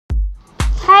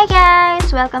Hi guys!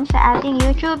 Welcome sa ating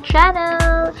YouTube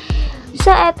channel!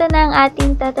 So, eto na ang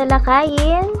ating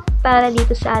tatalakayin para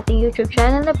dito sa ating YouTube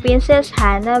channel na Princess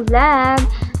Hannah Vlog.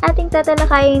 Ating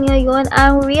tatalakayin ngayon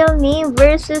ang real name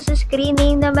versus screen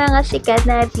name ng mga sikat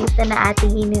na artista na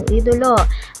ating iniidolo.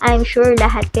 I'm sure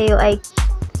lahat kayo ay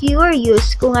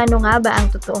curious kung ano nga ba ang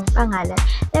totoong pangalan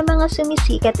ng mga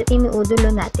sumisikat at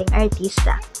iniidolo nating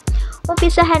artista.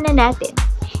 Umpisahan na natin.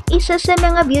 Isa sa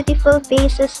mga beautiful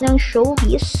faces ng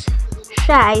showbiz,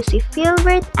 siya ay si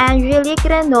Philbert Angelique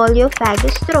Ranolio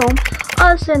Fagestrom,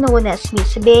 also known as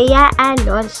Miss Bea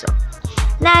Alonzo.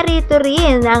 Narito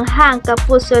rin ang hang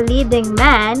kapuso leading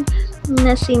man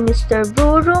na si Mr.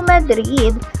 Bruno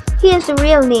Madrid. His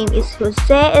real name is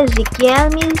Jose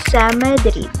Ezequiel Minsa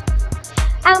Madrid.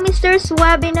 Ang Mr.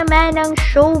 Suave naman ng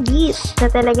showbiz na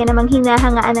talaga namang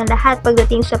hinahangaan ng lahat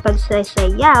pagdating sa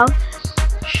pagsasayaw,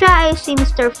 siya ay si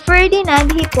Mr.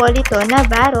 Ferdinand Hipolito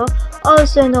Navarro,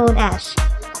 also known as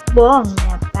Bong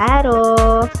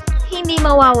Navarro. Hindi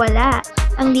mawawala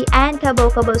ang dian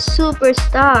kabaw-kabaw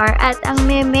superstar at ang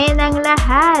meme ng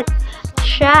lahat.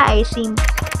 Siya ay si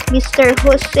Mr.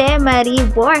 Jose Marie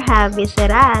Borja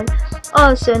Visceral,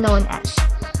 also known as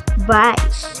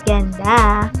Vice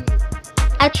Ganda.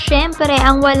 At syempre,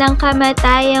 ang walang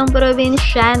kamatayang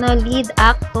probinsyano lead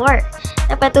actor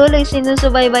na patuloy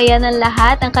sinusubaybayan ng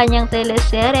lahat ang kanyang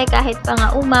teleserye kahit pa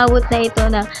nga umabot na ito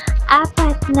ng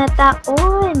 4 na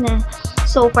taon.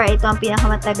 So far, ito ang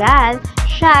pinakamatagal.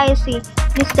 Siya ay si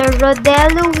Mr.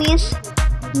 Rodel Luis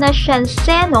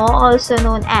Nascianceno, also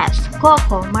known as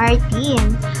Coco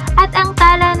Martin. At ang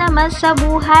tala naman sa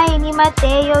buhay ni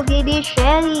Mateo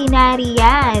Guidicelli,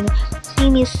 nariyan si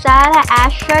Miss Sara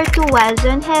Asher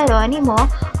Tuazon Geronimo,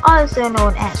 also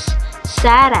known as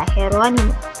Sara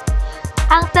Geronimo.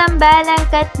 Ang tambalang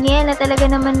Katniel na talaga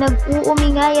naman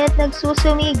nag-uumingay at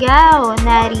nagsusumigaw,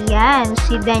 nariyan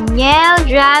si Daniel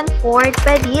John Ford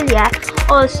Padilla,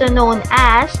 also known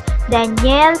as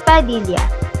Daniel Padilla.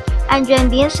 Andyan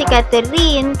din si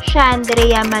Catherine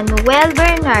Chandrea Manuel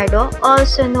Bernardo,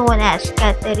 also known as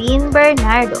Catherine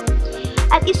Bernardo.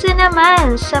 At isa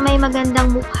naman sa may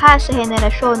magandang mukha sa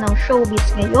henerasyon ng showbiz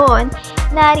ngayon,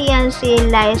 nariyan si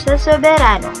Liza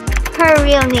Soberano. Her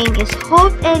real name is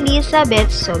Hope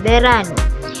Elizabeth Soberano.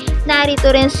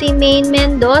 Narito rin si Maine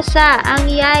Mendoza,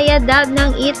 ang yaya dab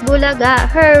ng Eat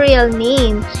Bulaga. Her real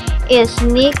name is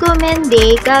Nico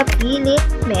Mendeca Philip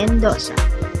Mendoza.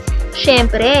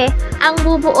 Siyempre, ang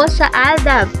bubuo sa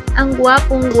Aldab, ang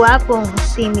gwapong-gwapong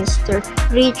si Mr.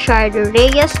 Richard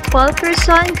Reyes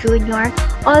Fulkerson Jr.,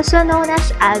 also known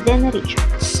as Alden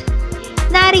Richards.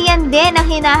 Nariyan din ang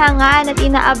hinahangaan at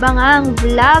inaabangang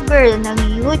vlogger ng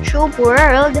YouTube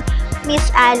world, Miss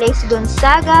Alex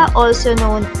Gonzaga, also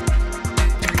known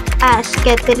as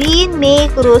Catherine May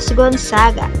Cruz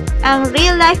Gonzaga. Ang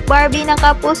real-life Barbie ng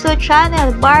Kapuso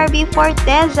Channel, Barbie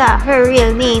Forteza. Her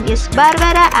real name is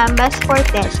Barbara Ambas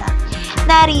Forteza.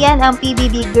 Nariyan ang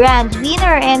PBB Grand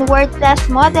Winner and World Class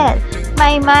Model,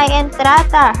 Maymay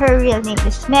Entrata. Her real name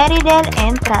is Meridel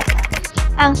Entrata.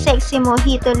 Ang sexy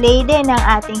mojito lady ng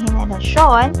ating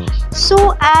henerasyon,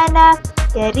 Sue Ana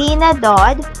Karina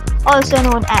Dodd, also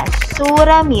known as Sue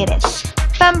Ramirez.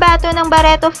 Pambato ng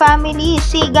Barreto family,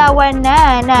 sigawan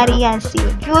na, nariyan si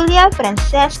Julia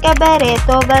Francesca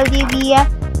Barreto Valdivia,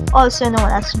 also known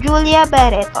as Julia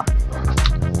Barreto.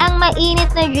 Ang mainit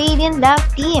na Jaden Love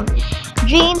Team,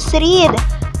 James Reid.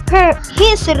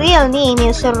 His real name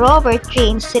is Robert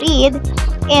James Reid,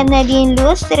 and Nadine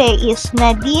Lustre is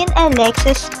Nadine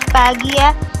Alexis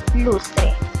Pagia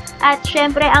Lustre. At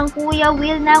syempre, ang Kuya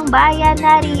Will ng bayan,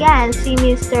 nariyan si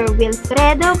Mr.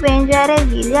 Wilfredo Benja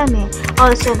Revillame,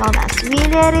 also known as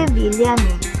Willie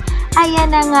Revillame.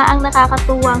 Ayan na nga ang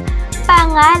nakakatuwang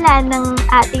pangalan ng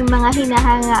ating mga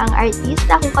hinahangaang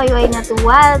artista. Kung kayo ay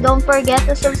natuwa, don't forget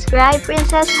to subscribe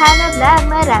Princess Hannah Vlog.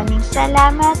 Maraming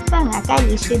salamat mga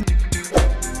kalisid.